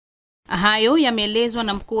Hayo yameelezwa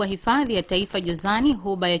na mkuu wa hifadhi ya Taifa Jozani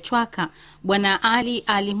Huba ya Chwaka, Bwana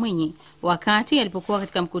Ali Mwinyi, wakati alipokuwa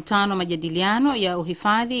katika mkutano wa majadiliano ya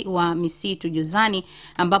uhifadhi wa misitu Jozani,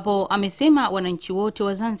 ambapo amesema wananchi wote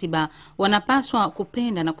wa Zanzibar wanapaswa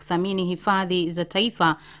kupenda na kuthamini hifadhi za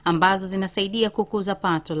taifa ambazo zinasaidia kukuza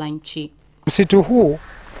pato la nchi. Msitu huu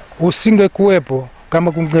usingekuwepo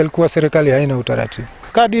kama kungelikuwa serikali haina utaratibu.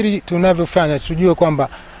 Kadiri tunavyofanya tujue kwamba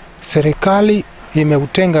serikali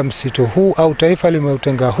imeutenga msitu huu au taifa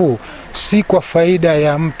limeutenga huu si kwa faida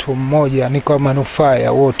ya mtu mmoja, ni kwa manufaa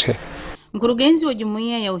ya wote. Mkurugenzi wa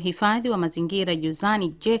Jumuiya ya Uhifadhi wa Mazingira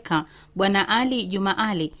Jozani Jeka, Bwana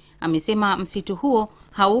Ali amesema msitu huo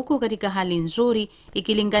hauko katika hali nzuri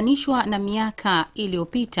ikilinganishwa na miaka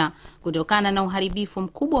iliyopita kutokana na uharibifu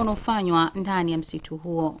mkubwa unaofanywa ndani ya msitu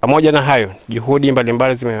huo. Pamoja na hayo, juhudi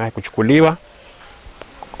mbalimbali zimewahi kuchukuliwa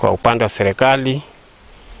kwa upande wa serikali,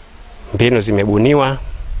 mbinu zimebuniwa,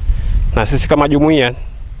 na sisi kama jumuiya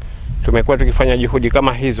tumekuwa tukifanya juhudi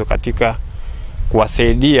kama hizo katika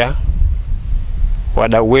kuwasaidia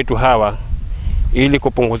wadau wetu hawa ili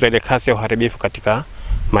kupunguza ile kasi ya uharibifu katika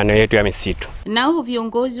maeneo yetu ya misitu. Nao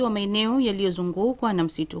viongozi wa maeneo yaliyozungukwa na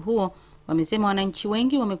msitu huo wamesema wananchi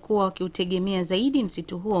wengi wamekuwa wakiutegemea zaidi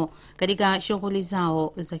msitu huo katika shughuli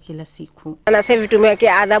zao za kila siku. Na sasa hivi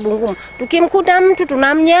tumewekea adhabu ngumu. Tukimkuta mtu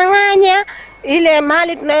tunamnyang'anya ile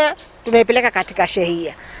mali tunaipeleka katika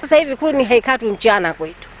shehia. Sasa hivi kuni haikatu mchana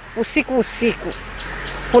kwetu, usiku.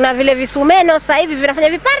 Kuna vile visumeno sasa hivi vinafanya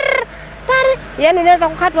vipar, yani unaweza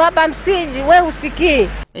kukatwa hapa msiji wewe usikii.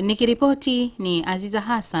 Nikiripoti ni Aziza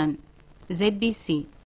Hassan, ZBC.